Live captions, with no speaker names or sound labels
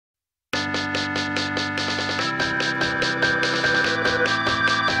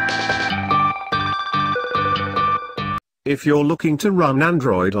If you're looking to run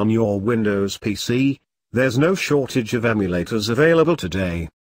Android on your Windows PC, there's no shortage of emulators available today.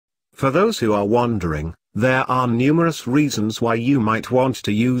 For those who are wondering, there are numerous reasons why you might want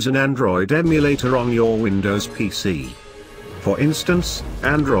to use an Android emulator on your Windows PC. For instance,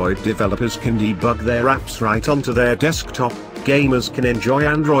 Android developers can debug their apps right onto their desktop, gamers can enjoy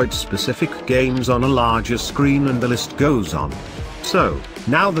Android-specific games on a larger screen, and the list goes on. So,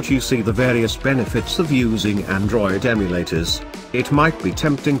 now that you see the various benefits of using Android emulators, it might be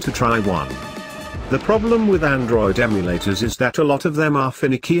tempting to try one. The problem with Android emulators is that a lot of them are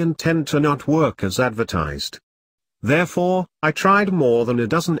finicky and tend to not work as advertised. Therefore, I tried more than a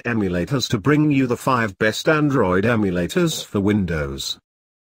dozen emulators to bring you the 5 best Android emulators for Windows.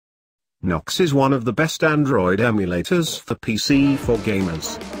 Knox is one of the best Android emulators for PC for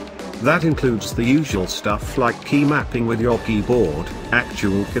gamers. That includes the usual stuff like key mapping with your keyboard,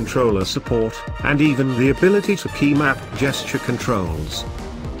 actual controller support, and even the ability to key map gesture controls.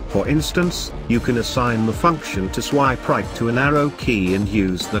 For instance, you can assign the function to swipe right to an arrow key and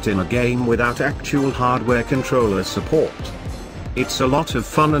use that in a game without actual hardware controller support. It's a lot of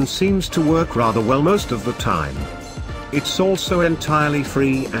fun and seems to work rather well most of the time. It's also entirely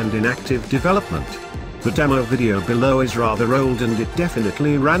free and in active development. The demo video below is rather old and it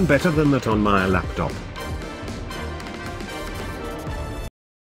definitely ran better than that on my laptop.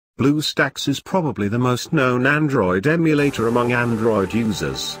 Bluestacks is probably the most known Android emulator among Android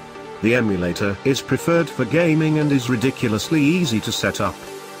users. The emulator is preferred for gaming and is ridiculously easy to set up.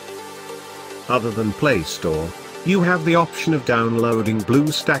 Other than Play Store, you have the option of downloading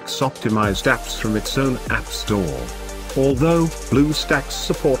Bluestacks optimized apps from its own App Store. Although, Bluestacks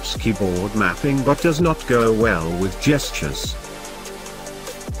supports keyboard mapping but does not go well with gestures.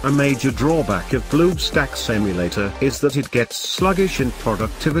 A major drawback of Bluestacks emulator is that it gets sluggish in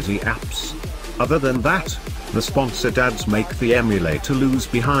productivity apps. Other than that, the sponsored ads make the emulator lose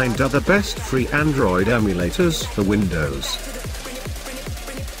behind other best free Android emulators for Windows.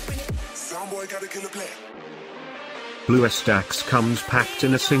 Bluestacks comes packed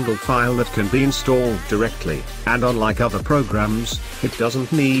in a single file that can be installed directly, and unlike other programs, it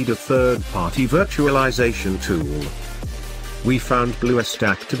doesn't need a third-party virtualization tool. We found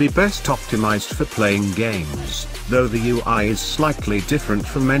Bluestack to be best optimized for playing games, though the UI is slightly different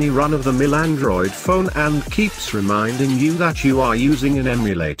from any run-of-the-mill Android phone and keeps reminding you that you are using an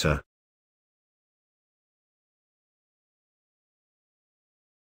emulator.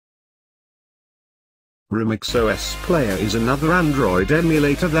 RemixOS Player is another Android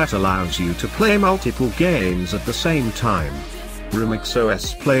emulator that allows you to play multiple games at the same time.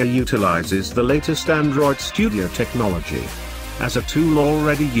 RemixOS Player utilizes the latest Android Studio technology. As a tool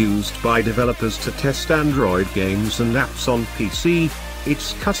already used by developers to test Android games and apps on PC,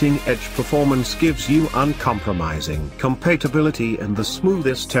 its cutting-edge performance gives you uncompromising compatibility and the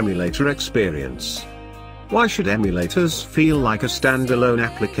smoothest emulator experience. Why should emulators feel like a standalone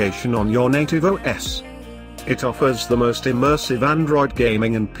application on your native OS? It offers the most immersive Android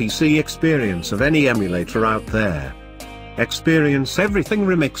gaming and PC experience of any emulator out there. Experience everything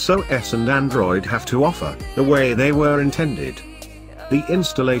RemixOS and Android have to offer, the way they were intended. The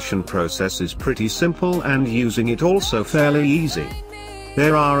installation process is pretty simple and using it also fairly easy.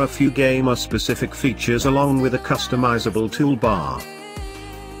 There are a few gamer-specific features along with a customizable toolbar.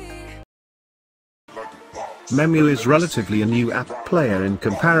 Memu is relatively a new app player in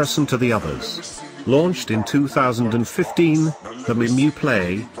comparison to the others. Launched in 2015, the Memu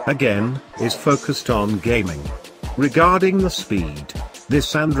Play, again, is focused on gaming. Regarding the speed,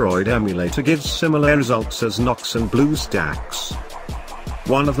 this Android emulator gives similar results as Knox and Bluestacks.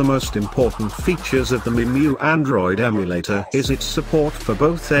 One of the most important features of the Memu Android emulator is its support for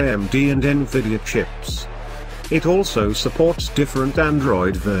both AMD and NVIDIA chips. It also supports different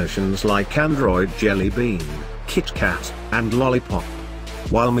Android versions like Android Jelly Bean, KitKat, and Lollipop.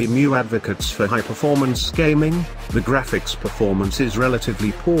 While Memu advocates for high-performance gaming, the graphics performance is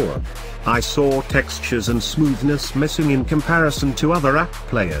relatively poor. I saw textures and smoothness missing in comparison to other app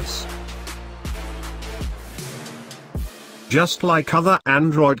players. Just like other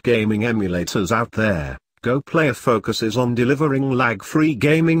Android gaming emulators out there, GoPlayer focuses on delivering lag-free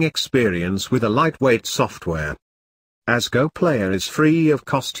gaming experience with a lightweight software. As GoPlayer is free of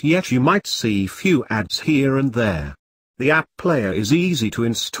cost, yet you might see few ads here and there. The app player is easy to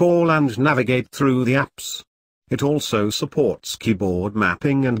install and navigate through the apps. It also supports keyboard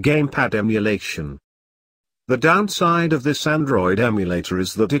mapping and gamepad emulation. The downside of this Android emulator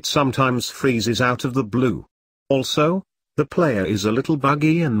is that it sometimes freezes out of the blue. Also, the player is a little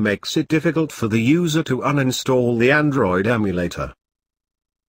buggy and makes it difficult for the user to uninstall the Android emulator.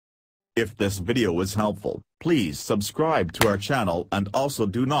 If this video was helpful, please subscribe to our channel and also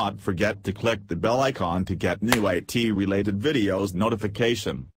do not forget to click the bell icon to get new IT related videos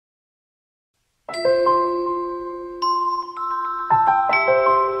notification.